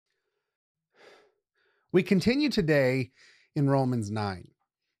We continue today in Romans 9.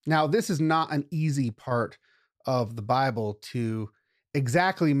 Now, this is not an easy part of the Bible to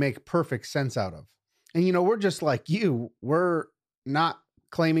exactly make perfect sense out of. And, we're just like you. We're not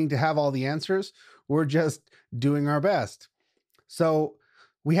claiming to have all the answers. We're just doing our best. So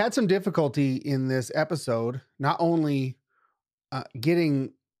we had some difficulty in this episode, not only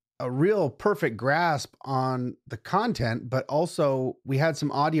getting a real perfect grasp on the content, but also we had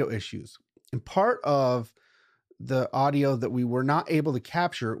some audio issues. And part of the audio that we were not able to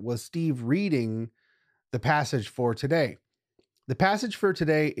capture was Steve reading the passage for today. The passage for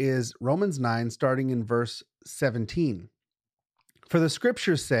today is Romans 9, starting in verse 17. For the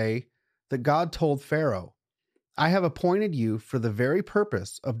scriptures say that God told Pharaoh, I have appointed you for the very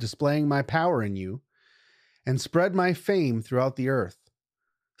purpose of displaying my power in you and spread my fame throughout the earth.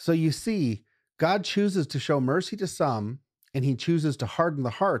 So you see, God chooses to show mercy to some, and he chooses to harden the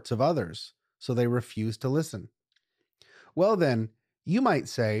hearts of others, so they refuse to listen. Well then, you might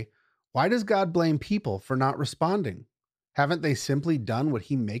say, why does God blame people for not responding? Haven't they simply done what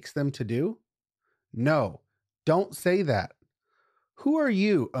he makes them to do? No, don't say that. Who are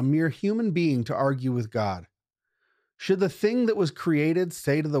you, a mere human being, to argue with God? Should the thing that was created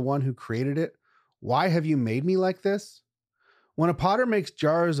say to the one who created it, why have you made me like this? When a potter makes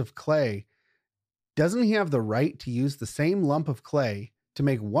jars of clay, doesn't he have the right to use the same lump of clay to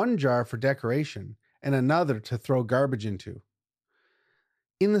make one jar for decoration and another to throw garbage into?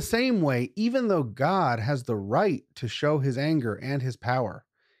 In the same way, even though God has the right to show his anger and his power,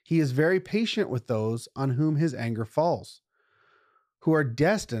 he is very patient with those on whom his anger falls, who are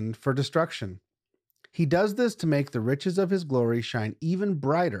destined for destruction. He does this to make the riches of his glory shine even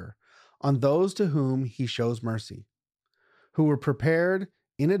brighter on those to whom he shows mercy, who were prepared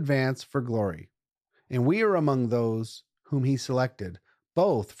in advance for glory. And we are among those whom he selected,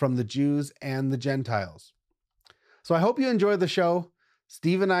 both from the Jews and the Gentiles. So I hope you enjoy the show.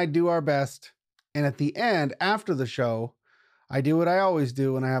 Steve and I do our best. And at the end, after the show, I do what I always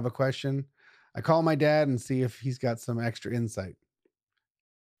do when I have a question. I call my dad and see if he's got some extra insight.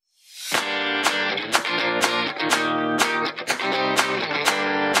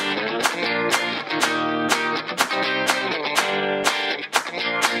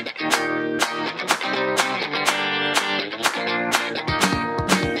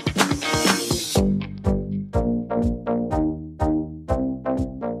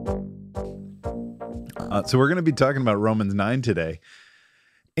 So we're going to be talking about Romans 9 today.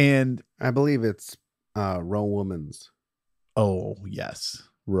 And I believe it's Row Woman's. Oh, yes.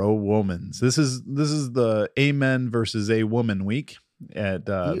 Row Womans. This is the Amen versus A Woman week at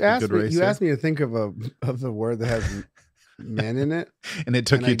You asked me to think of the word that has men in it. And it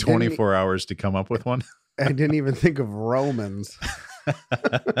took you 24 hours to come up with one. I didn't even think of Romans.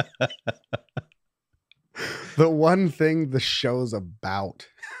 The one thing the show's about.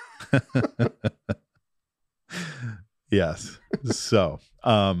 Yes. So,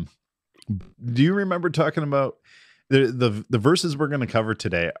 do you remember talking about the verses we're going to cover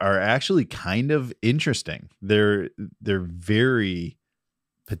today are actually kind of interesting. They're very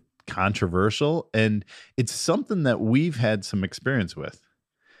controversial, and it's something that we've had some experience with.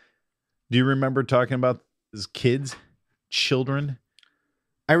 Do you remember talking about as kids, children?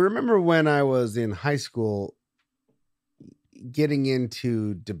 I remember when I was in high school getting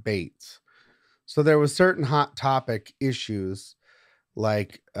into debates. So there was certain hot topic issues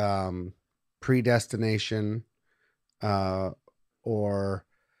like predestination, or,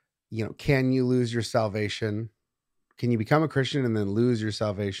 can you lose your salvation? Can you become a Christian and then lose your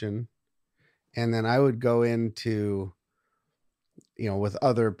salvation? And then I would go into, with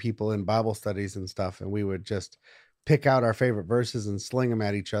other people in Bible studies and stuff, and we would just pick out our favorite verses and sling them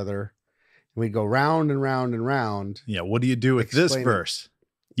at each other. And we'd go round and round and round. Yeah. What do you do with this verse?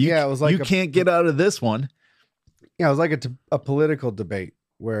 It was like you can't get out of this one. Yeah, it was like a political debate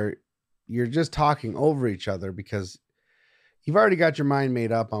where you're just talking over each other because you've already got your mind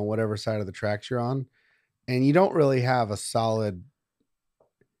made up on whatever side of the tracks you're on, and you don't really have a solid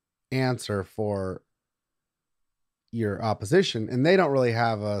answer for your opposition, and they don't really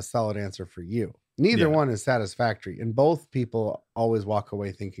have a solid answer for you. Neither one is satisfactory, and both people always walk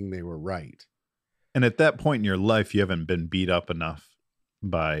away thinking they were right. And at that point in your life, you haven't been beat up enough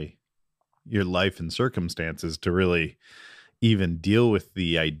by your life and circumstances to really even deal with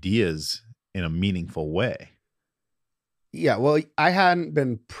the ideas in a meaningful way. Yeah, well, I hadn't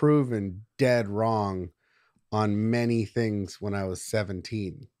been proven dead wrong on many things when I was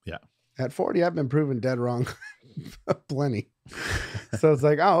 17. Yeah. At 40, I've been proven dead wrong plenty. So it's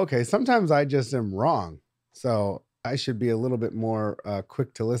like, oh, okay, sometimes I just am wrong. So I should be a little bit more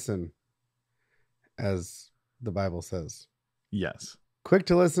quick to listen as the Bible says. Yes. Quick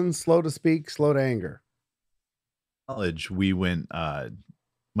to listen, slow to speak, slow to anger. College, we went,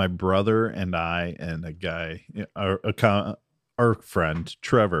 my brother and I and a guy, our friend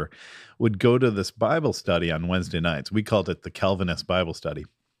Trevor, would go to this Bible study on Wednesday nights. We called it the Calvinist Bible study.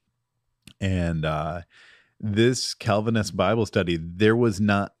 And this Calvinist Bible study, there was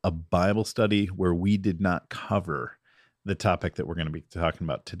not a Bible study where we did not cover the topic that we're going to be talking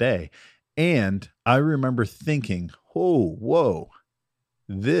about today. And I remember thinking, oh, whoa,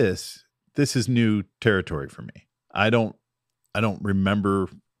 this is new territory for me. I don't remember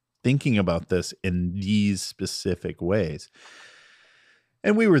thinking about this in these specific ways.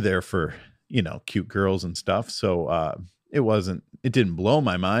 And we were there for, cute girls and stuff. So it didn't blow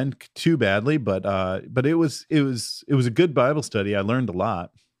my mind too badly, but it was a good Bible study. I learned a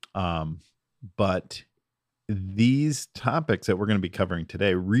lot. But these topics that we're going to be covering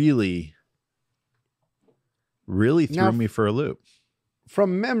today really threw me for a loop.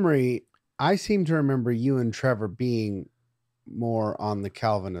 From memory, I seem to remember you and Trevor being more on the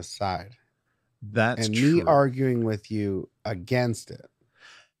Calvinist side. That's and true. Me arguing with you against it.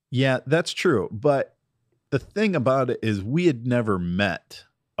 Yeah, that's true. But the thing about it is we had never met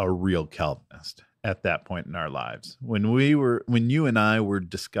a real Calvinist at that point in our lives. When you and I were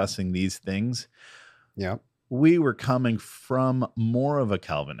discussing these things, yeah, we were coming from more of a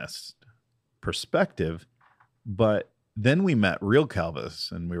Calvinist perspective, but then we met real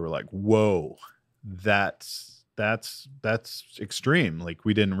Calvinists and we were like, whoa, that's extreme. Like,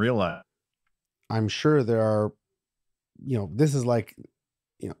 we didn't realize. I'm sure there are, this is like,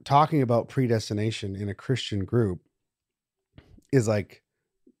 talking about predestination in a Christian group is like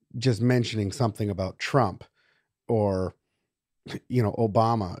just mentioning something about Trump or,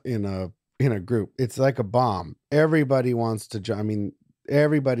 Obama in a group. It's like a bomb. Everybody wants to,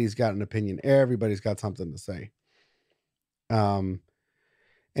 everybody's got an opinion. Everybody's got something to say. And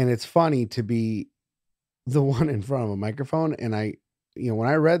it's funny to be the one in front of a microphone. And when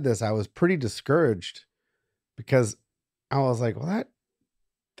I read this, I was pretty discouraged because I was like, well,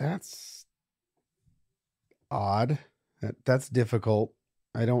 that's odd. That's difficult.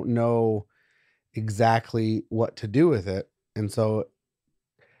 I don't know exactly what to do with it. And so,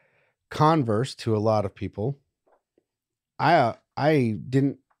 converse to a lot of people, I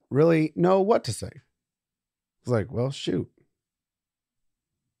didn't really know what to say. I was like, well, shoot.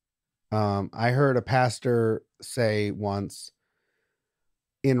 I heard a pastor say once,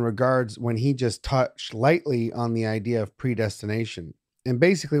 in regards when he just touched lightly on the idea of predestination. And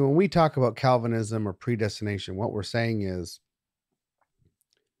basically, when we talk about Calvinism or predestination, what we're saying is,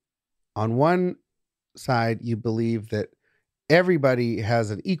 on one side, you believe that everybody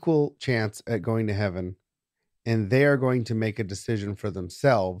has an equal chance at going to heaven, and they are going to make a decision for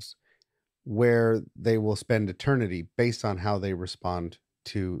themselves where they will spend eternity based on how they respond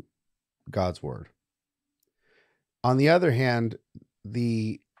to God's word. On the other hand,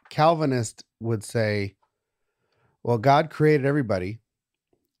 the Calvinist would say, well, God created everybody,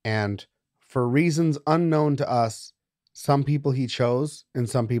 and for reasons unknown to us, some people he chose and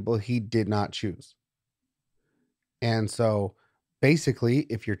some people he did not choose. And so basically,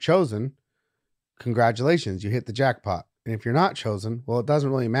 if you're chosen, congratulations, you hit the jackpot. And if you're not chosen, well, it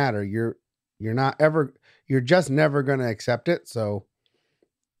doesn't really matter. You're just never going to accept it. So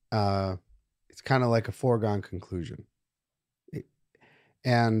it's kind of like a foregone conclusion.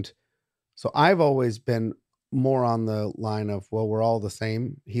 And so I've always been more on the line of, well, we're all the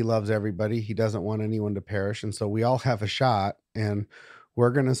same. He loves everybody. He doesn't want anyone to perish. And so we all have a shot, and we're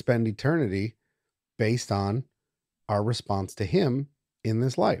going to spend eternity based on our response to him in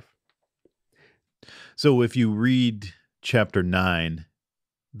this life. So if you read chapter 9,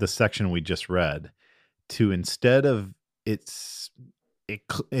 the section we just read, to instead of it's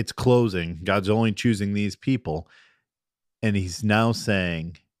closing, God's only choosing these people, and he's now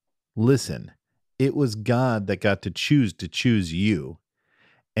saying, listen, it was God that got to choose you.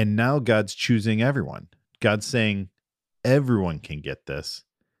 And now God's choosing everyone. God's saying everyone can get this.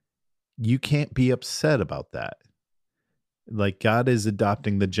 You can't be upset about that. Like, God is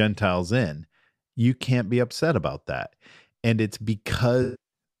adopting the Gentiles in. You can't be upset about that. And it's because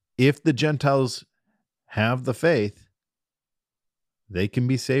if the Gentiles have the faith, they can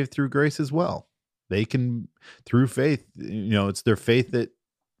be saved through grace as well. They can, through faith, it's their faith that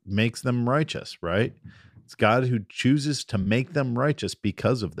makes them righteous, right? It's God who chooses to make them righteous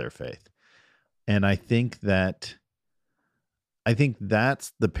because of their faith. And I think that's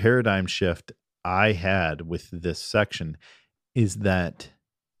the paradigm shift I had with this section, is that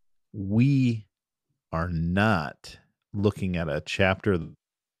we are not looking at a chapter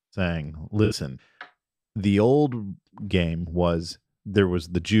saying, listen, the old game was there was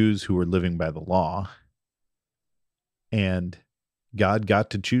the Jews who were living by the law, and God got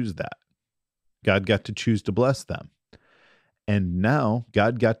to choose that. God got to choose to bless them. And now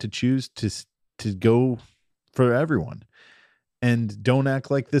God got to choose to go for everyone. And don't act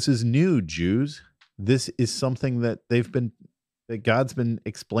like this is new, Jews. This is something that God's been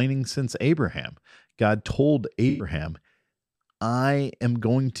explaining since Abraham. God told Abraham, I am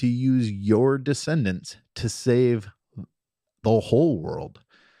going to use your descendants to save the whole world.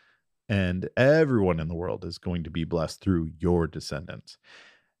 And everyone in the world is going to be blessed through your descendants.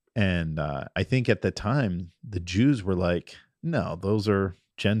 And I think at the time, the Jews were like, no, those are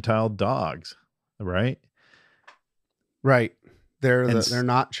Gentile dogs, right? Right. And They're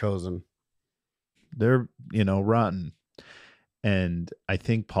not chosen. they're, rotten. And I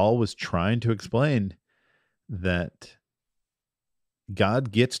think Paul was trying to explain that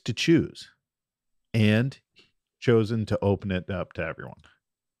God gets to choose and chosen to open it up to everyone.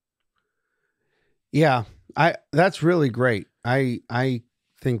 Yeah. That's really great. I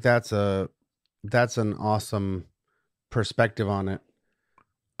think that's an awesome perspective on it.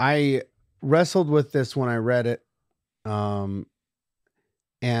 I wrestled with this when I read it.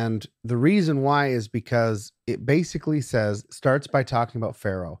 And the reason why is because it basically starts by talking about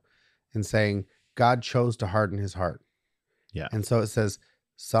Pharaoh and saying God chose to harden his heart. Yeah. And so it says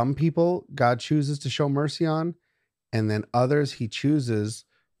some people God chooses to show mercy on, and then others he chooses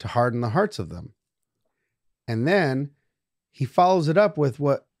to harden the hearts of them. And then he follows it up with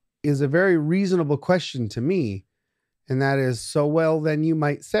what is a very reasonable question to me. And that is, so well, then you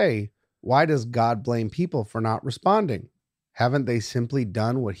might say, why does God blame people for not responding? Haven't they simply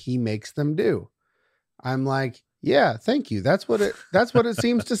done what he makes them do? I'm like, yeah, thank you. That's what it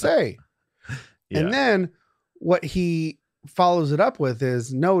seems to say. Yeah. And then what he follows it up with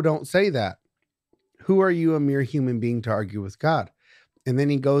is, no, don't say that. Who are you, a mere human being, to argue with God? And then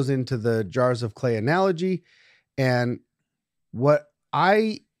he goes into the jars of clay analogy. And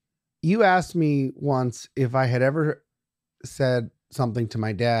you asked me once if I had ever said something to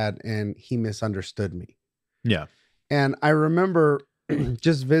my dad and he misunderstood me. Yeah. And I remember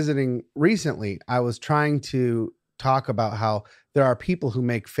just visiting recently, I was trying to talk about how there are people who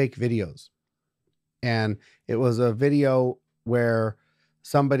make fake videos. And it was a video where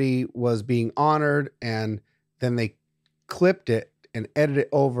somebody was being honored, and then they clipped it and edited it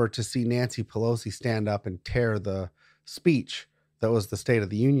over to see Nancy Pelosi stand up and tear the speech that was the State of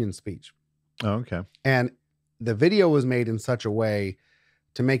the Union speech. Oh, okay. And the video was made in such a way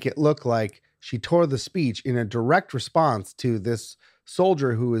to make it look like she tore the speech in a direct response to this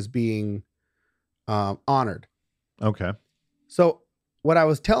soldier who is being honored. Okay. So what I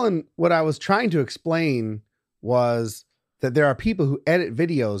was trying to explain was that there are people who edit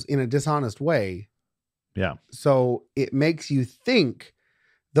videos in a dishonest way. Yeah. So it makes you think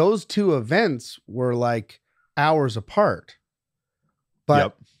those two events were like hours apart.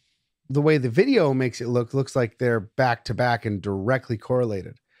 But the way the video makes it looks like they're back to back and directly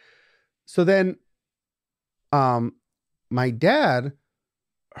correlated. So then my dad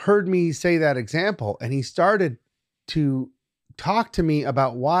heard me say that example, and he started to talk to me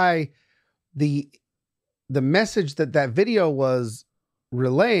about why the message that video was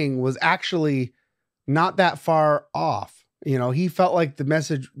relaying was actually not that far off. He felt like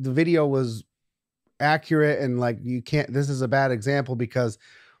the video was accurate, and like, this is a bad example because,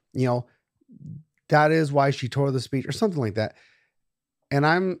 that is why she tore the speech or something like that. And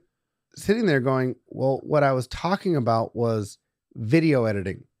I'm sitting there going, well, what I was talking about was video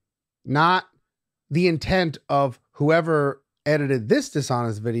editing, not the intent of whoever edited this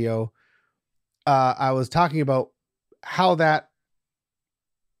dishonest video. I was talking about how that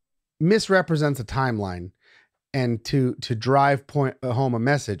misrepresents a timeline and to drive home a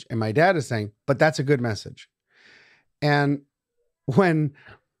message. And my dad is saying, but that's a good message. And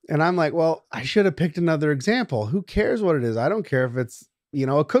I'm like, well, I should have picked another example. Who cares what it is? I don't care if it's,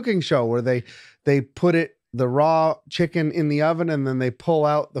 a cooking show where they put the raw chicken in the oven and then they pull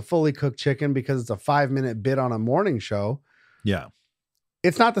out the fully cooked chicken because it's a 5-minute bit on a morning show. Yeah.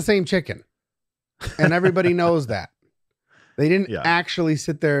 It's not the same chicken. And everybody knows that. They didn't actually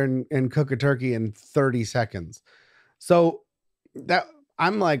sit there and cook a turkey in 30 seconds. So that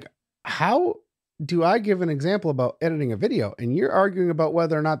I'm like, how do I give an example about editing a video? And you're arguing about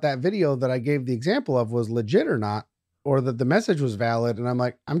whether or not that video that I gave the example of was legit or not, or that the message was valid. And I'm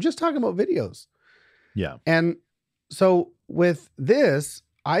like, I'm just talking about videos. Yeah. And so with this,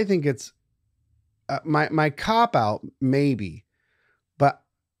 I think it's my cop out, maybe, but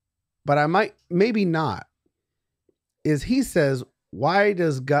I might, maybe not, is he says,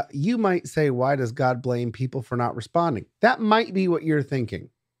 you might say, why does God blame people for not responding? That might be what you're thinking.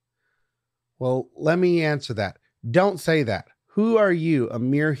 Well, let me answer that. Don't say that. Who are you, a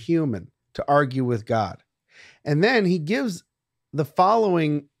mere human, to argue with God? And then he gives the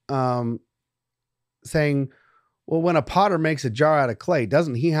following saying, well, when a potter makes a jar out of clay,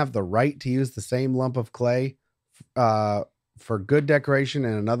 doesn't he have the right to use the same lump of clay for good decoration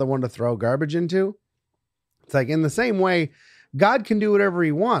and another one to throw garbage into? It's like, in the same way, God can do whatever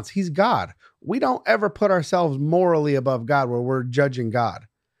he wants. He's God. We don't ever put ourselves morally above God where we're judging God.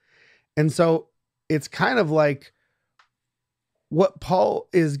 And so it's kind of like what Paul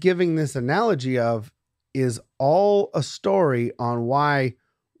is giving this analogy of is all a story on why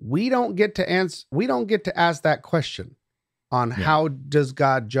we don't get to ask that question on how does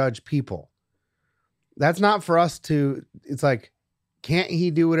God judge people. That's not for us to, it's like, can't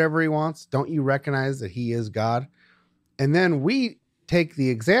he do whatever he wants? Don't you recognize that he is God? And then we take the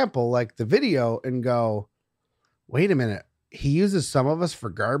example, like the video, and go, wait a minute. He uses some of us for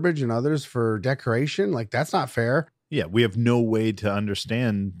garbage and others for decoration. Like, that's not fair. Yeah. We have no way to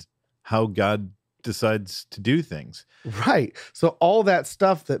understand how God decides to do things. Right. So all that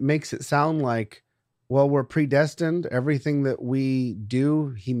stuff that makes it sound like, well, we're predestined. Everything that we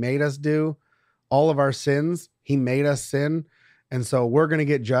do, he made us do. All of our sins, he made us sin. And so we're going to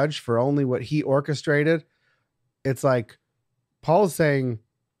get judged for only what he orchestrated. It's like Paul's saying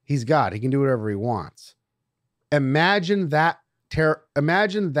he's God. He can do whatever he wants. Imagine that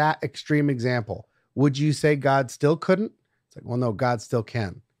extreme example. Would you say God still couldn't? It's like, well, no, God still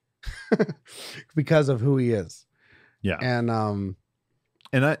can because of who he is. Yeah.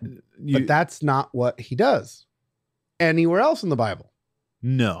 But that's not what he does anywhere else in the Bible.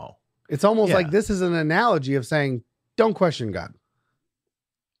 No. It's almost like this is an analogy of saying, don't question God.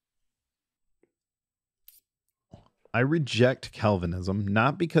 I reject Calvinism,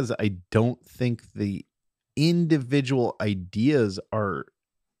 not because I don't think the individual ideas are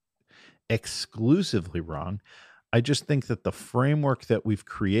exclusively wrong. I just think that the framework that we've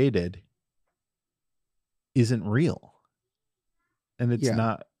created isn't real. And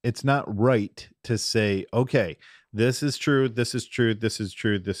it's not right to say, okay, this is true, this is true, this is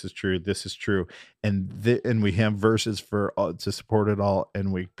true, this is true, this is true. And we have verses for to support it all,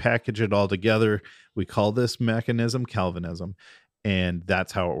 and we package it all together. We call this mechanism Calvinism, and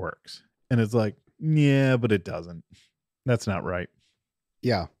that's how it works. And it's like, yeah, but it doesn't. That's not right.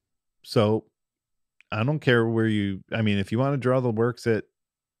 Yeah. So I don't care if you want to draw the works at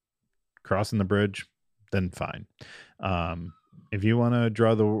crossing the bridge, then fine. If you want to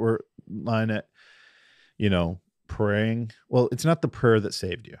draw the line at, praying, well, it's not the prayer that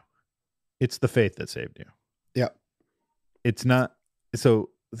saved you. It's the faith that saved you. Yeah. It's not.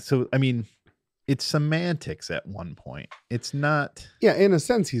 So, it's semantics at one point. It's not. Yeah. In a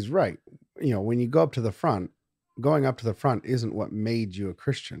sense, he's right. When you go up to the front, going up to the front isn't what made you a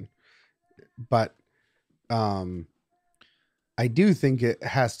Christian, but, I do think it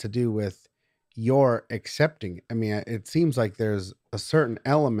has to do with your accepting. I mean, it seems like there's a certain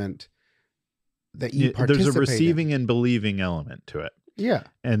element that you participate There's a receiving in. and believing element to it. Yeah.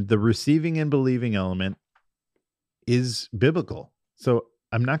 And the receiving and believing element is biblical. So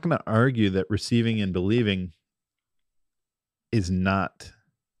I'm not going to argue that receiving and believing is not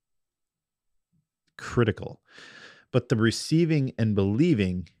critical. But the receiving and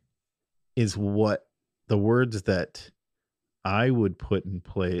believing is what the words that I would put in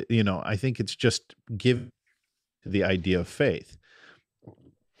play. I think it's just give the idea of faith.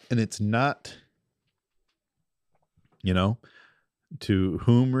 And it's not, to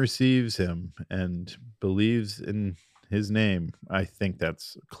whom receives him and believes in his name. I think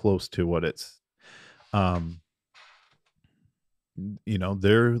that's close to what it's, they're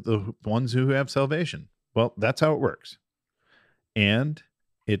the ones who have salvation. Well, that's how it works. And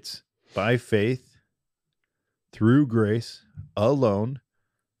it's by faith through grace alone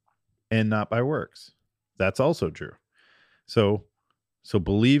and not by works. That's also true. So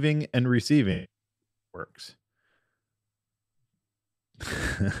believing and receiving works.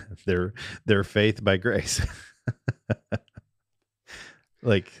 Their faith by grace.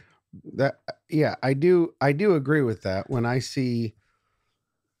 Like that. Yeah, I do agree with that. When a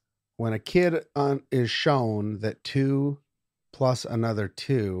kid is shown that 2 plus another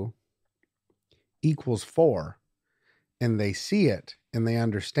 2 equals 4, and they see it and they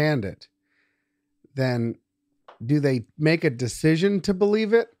understand it, then do they make a decision to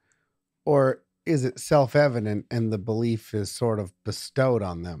believe it, or is it self-evident and the belief is sort of bestowed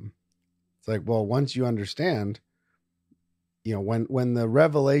on them? It's like, well, once you understand, when the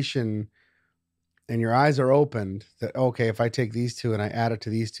revelation and your eyes are opened that, okay, if I take these two and I add it to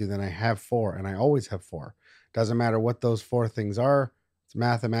these two, then I have four, and I always have four. Doesn't matter what those four things are. It's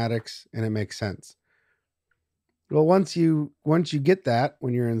mathematics and it makes sense. Well, once you get that,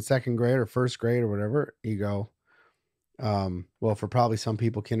 when you're in second grade or first grade or whatever, you go, well, for probably some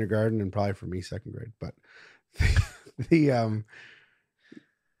people kindergarten, and probably for me second grade, but the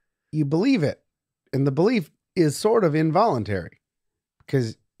you believe it, and the belief is sort of involuntary,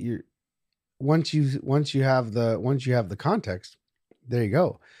 because you're once you have the context, there you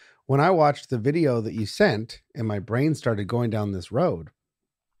go. When I watched the video that you sent and my brain started going down this road,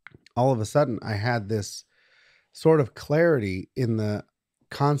 all of a sudden I had this sort of clarity in the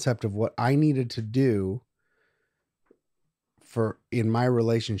concept of what I needed to do in my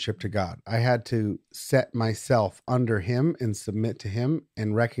relationship to God. I had to set myself under him and submit to him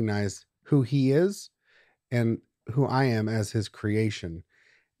and recognize who he is and who I am as his creation.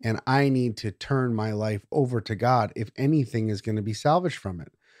 And I need to turn my life over to God if anything is going to be salvaged from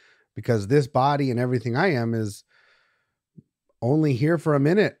it. Because this body and everything I am is only here for a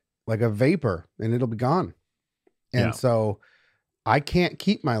minute, like a vapor, and it'll be gone. And so I can't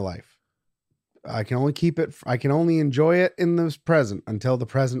keep my life. I can only enjoy it in this present until the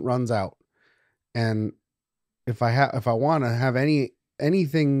present runs out. And if I want to have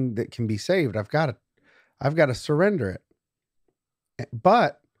anything that can be saved, I've got to surrender it.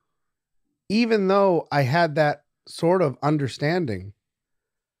 But even though I had that sort of understanding,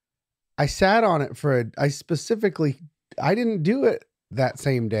 I sat on it I didn't do it that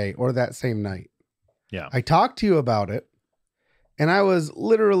same day or that same night. Yeah. I talked to you about it, and I was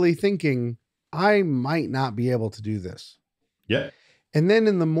literally thinking, I might not be able to do this. Yeah. And then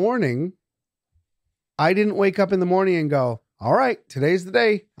in the morning, I didn't wake up in the morning and go, all right, today's the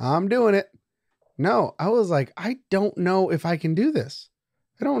day, I'm doing it. No, I was like, I don't know if I can do this.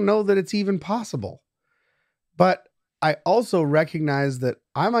 I don't know that it's even possible. But I also recognize that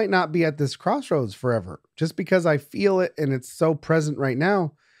I might not be at this crossroads forever. Just because I feel it and it's so present right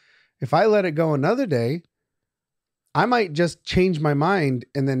now, if I let it go another day, I might just change my mind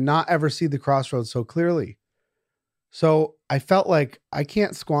and then not ever see the crossroads so clearly. So I felt like I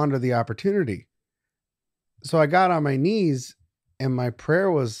can't squander the opportunity. So I got on my knees, and my prayer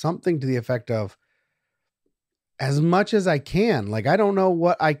was something to the effect of, as much as I can, like, I don't know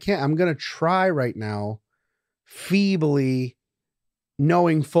what I can. I'm going to try right now, feebly,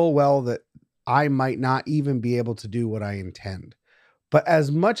 knowing full well that I might not even be able to do what I intend. But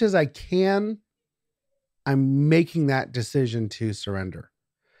as much as I can, I'm making that decision to surrender.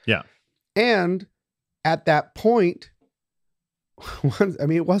 Yeah. And at that point,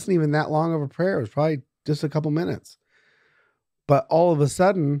 it wasn't even that long of a prayer. It was probably just a couple minutes. But all of a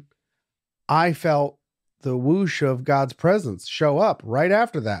sudden, I felt the whoosh of God's presence show up right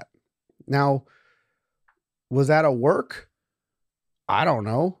after that. Now, was that a work? I don't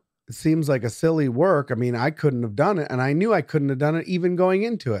know. It seems like a silly work. I mean, I couldn't have done it, and I knew I couldn't have done it even going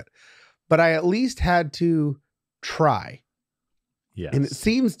into it. But I at least had to try. Yes. And it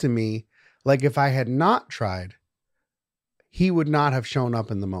seems to me like if I had not tried, he would not have shown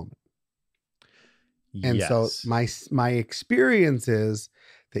up in the moment. And so my experience is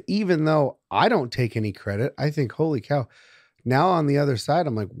that even though I don't take any credit, I think, holy cow, now on the other side,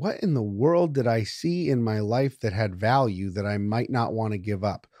 I'm like, what in the world did I see in my life that had value that I might not want to give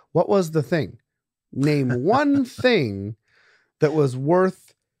up? What was the thing? Name one thing that was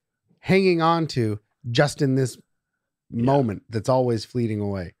worth hanging on to just in this moment that's always fleeting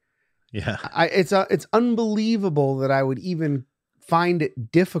away. Yeah. It's unbelievable that I would even find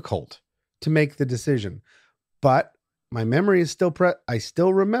it difficult to make the decision. But my memory is still I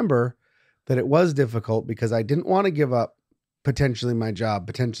still remember that it was difficult because I didn't want to give up potentially my job,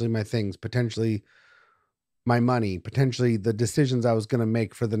 potentially my things, potentially my money, potentially the decisions I was going to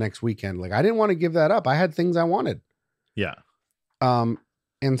make for the next weekend. Like, I didn't want to give that up. I had things I wanted. Yeah.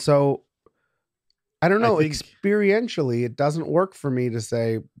 And so I don't know, experientially, it doesn't work for me to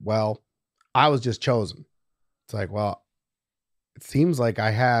say, well, I was just chosen. It's like, well, it seems like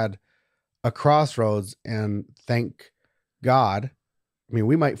I had a crossroads, and thank God. I mean,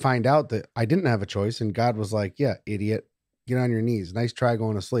 we might find out that I didn't have a choice, and God was like, yeah, idiot, get on your knees. Nice try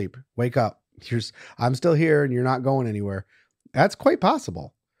going to sleep. Wake up. I'm still here and you're not going anywhere. That's quite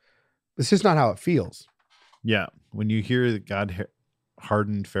possible. It's just not how it feels. Yeah. When you hear that God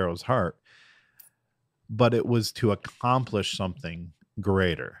hardened Pharaoh's heart, but it was to accomplish something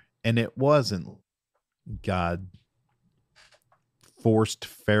greater. And it wasn't God forced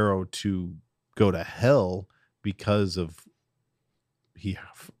Pharaoh to go to hell because of he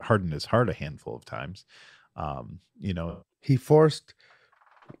hardened his heart a handful of times. He forced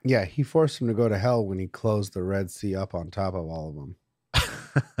Yeah, he forced him to go to hell when he closed the Red Sea up on top of all of them.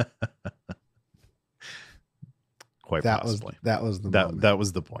 Quite That was possibly. the moment. That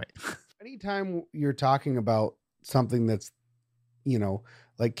was the point. Anytime you're talking about something that's,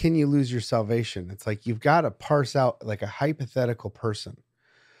 like, can you lose your salvation? It's like you've got to parse out like a hypothetical person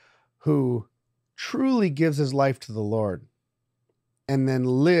who truly gives his life to the Lord and then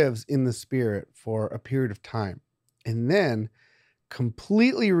lives in the Spirit for a period of time and then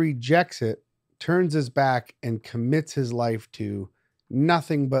completely rejects it, turns his back, and commits his life to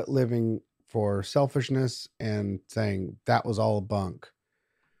nothing but living for selfishness and saying that was all bunk.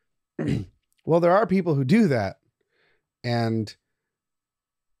 Well, there are people who do that, and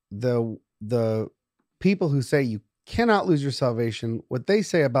the people who say you cannot lose your salvation, what they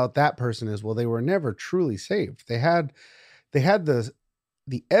say about that person is, well, they were never truly saved. They had the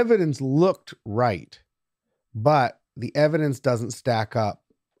evidence looked right, but the evidence doesn't stack up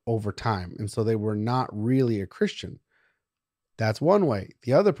over time, and so they were not really a Christian. That's one way.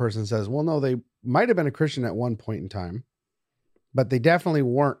 The other person says, well, no, they might have been a Christian at one point in time, but they definitely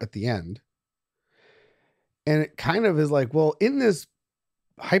weren't at the end. And it kind of is like, well, in this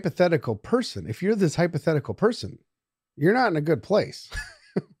hypothetical person, if you're this hypothetical person, you're not in a good place.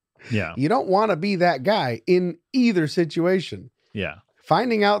 Yeah. You don't want to be that guy in either situation. Yeah.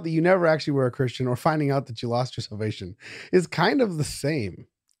 Finding out that you never actually were a Christian or finding out that you lost your salvation is kind of the same.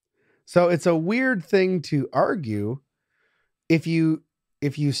 So it's a weird thing to argue if you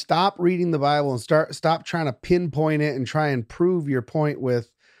stop reading the Bible and stop trying to pinpoint it and try and prove your point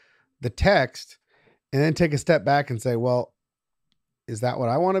with the text, and then take a step back and say, well, is that what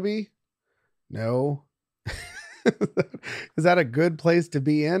I want to be? No. Is that a good place to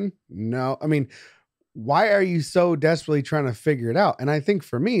be in? No. I mean, why are you so desperately trying to figure it out? And I think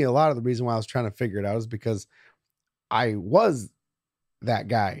for me, a lot of the reason why I was trying to figure it out is because I was that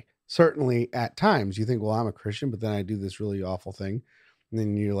guy. Certainly at times you think, well, I'm a Christian, but then I do this really awful thing. And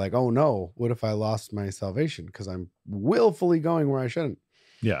then you're like, oh no, what if I lost my salvation? Because I'm willfully going where I shouldn't.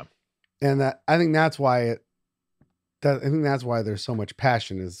 Yeah. And I think that's why that's why there's so much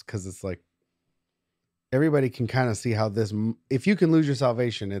passion, is because it's like everybody can kind of see how this, if you can lose your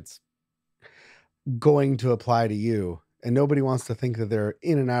salvation, it's going to apply to you. And nobody wants to think that they're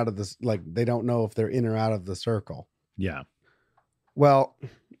in and out of this. Like they don't know if they're in or out of the circle. Yeah. Well,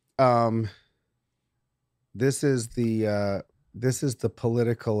 this is the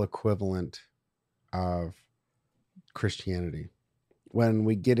political equivalent of Christianity. When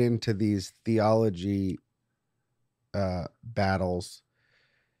we get into these theology battles,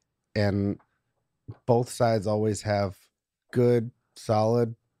 and both sides always have good,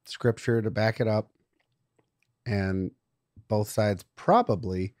 solid scripture to back it up, and both sides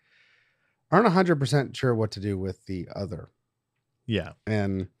probably aren't 100% sure what to do with the other. Yeah.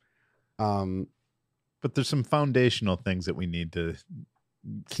 And but there's some foundational things that we need to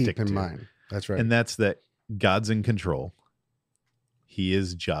keep in mind. That's right. And that's that God's in control. He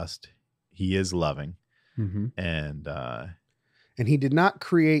is just. He is loving. Mm-hmm. And he did not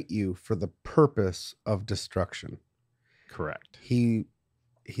create you for the purpose of destruction. Correct. He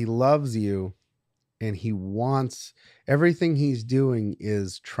loves you, and he wants, everything he's doing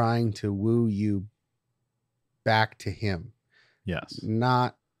is trying to woo you back to him. Yes.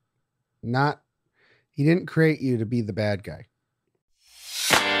 Not he didn't create you to be the bad guy.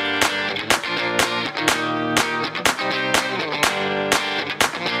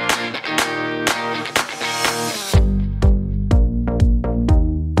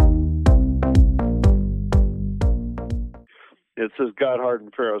 It says God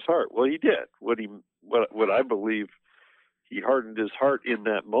hardened Pharaoh's heart. Well, he did. What I believe, he hardened his heart in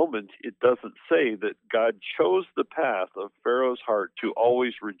that moment. It doesn't say that God chose the path of Pharaoh's heart to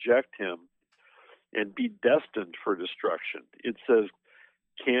always reject him and be destined for destruction. It says,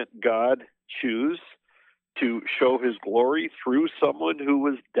 can't God choose to show his glory through someone who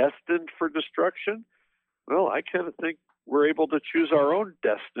was destined for destruction? Well, I kind of think we're able to choose our own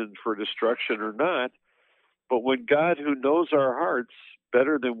destined for destruction or not. But when God, who knows our hearts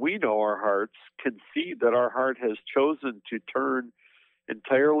better than we know our hearts, can see that our heart has chosen to turn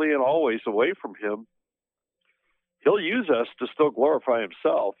entirely and always away from him, he'll use us to still glorify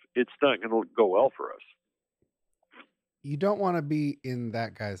himself. It's not going to go well for us. You don't want to be in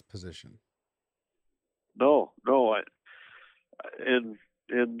that guy's position. No. And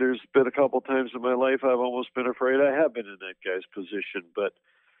there's been a couple times in my life I've almost been afraid I have been in that guy's position. But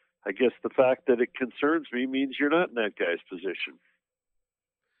I guess the fact that it concerns me means you're not in that guy's position.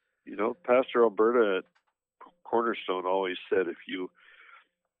 You know, Pastor Alberta at Cornerstone always said, if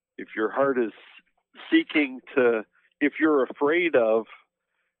your heart is seeking to, if you're afraid of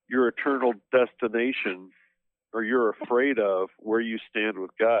your eternal destination, or you're afraid of where you stand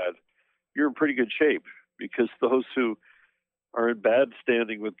with God, you're in pretty good shape, because those who are in bad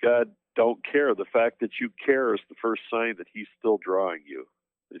standing with God don't care. The fact that you care is the first sign that he's still drawing you,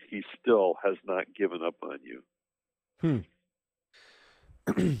 that he still has not given up on you.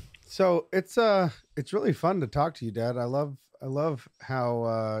 So it's really fun to talk to you, Dad. I love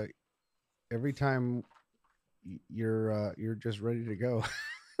how every time you're just ready to go.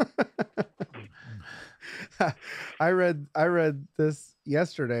 I read this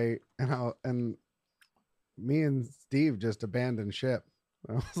yesterday, and me and Steve just abandoned ship.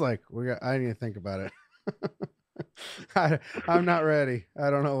 I was like, I need to think about it. I'm not ready.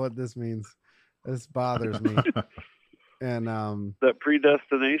 I don't know what this means. This bothers me. And that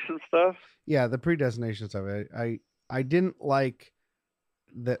predestination stuff. Yeah, the predestination stuff. I didn't like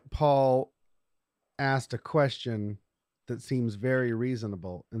that Paul asked a question that seems very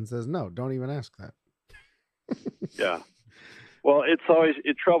reasonable and says, no, don't even ask that. Yeah. Well, it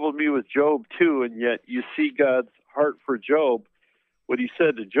troubled me with Job too, and yet you see God's heart for Job. What he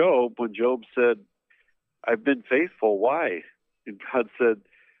said to Job when Job said, I've been faithful, why? And God said,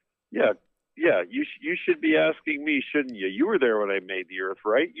 yeah, you should be asking me, shouldn't you? You were there when I made the earth,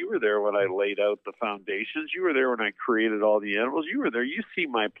 right? You were there when I laid out the foundations. You were there when I created all the animals. You were there. You see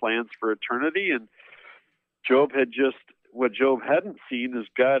my plans for eternity. And what Job hadn't seen is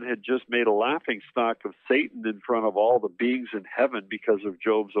God had just made a laughing stock of Satan in front of all the beings in heaven because of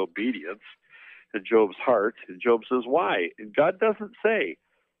Job's obedience and Job's heart. And Job says, why? And God doesn't say,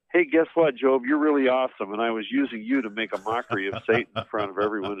 hey, guess what, Job? You're really awesome, and I was using you to make a mockery of Satan in front of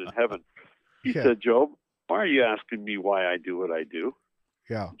everyone in heaven. He said, Job, why are you asking me why I do what I do?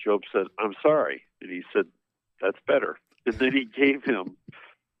 Yeah. Job said, I'm sorry. And he said, that's better. And then he gave him,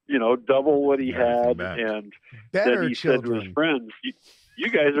 double what he had. And better then he children. said to his friends, you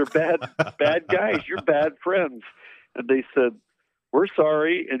guys are bad guys. You're bad friends. And they said, we're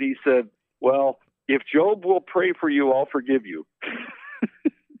sorry. And he said, well, if Job will pray for you, I'll forgive you.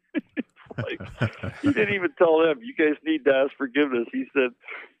 Like, he didn't even tell them, you guys need to ask forgiveness. He said,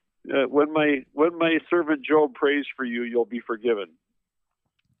 when my servant Job prays for you, you'll be forgiven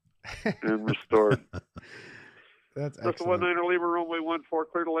and restored. That's excellent. The 1-9 Lima, runway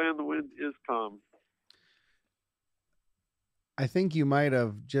 14, clear to land. The wind is calm. I think you might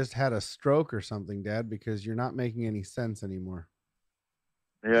have just had a stroke or something, Dad, because you're not making any sense anymore.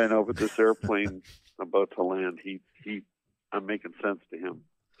 Yeah, I know, but this airplane about to land, I'm making sense to him.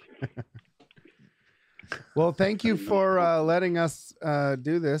 Well, thank you for letting us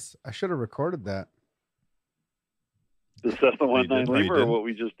do this. I should have recorded that. The Cessna 1-9 Lima or what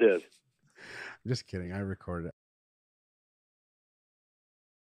we just did? I'm just kidding. I recorded it.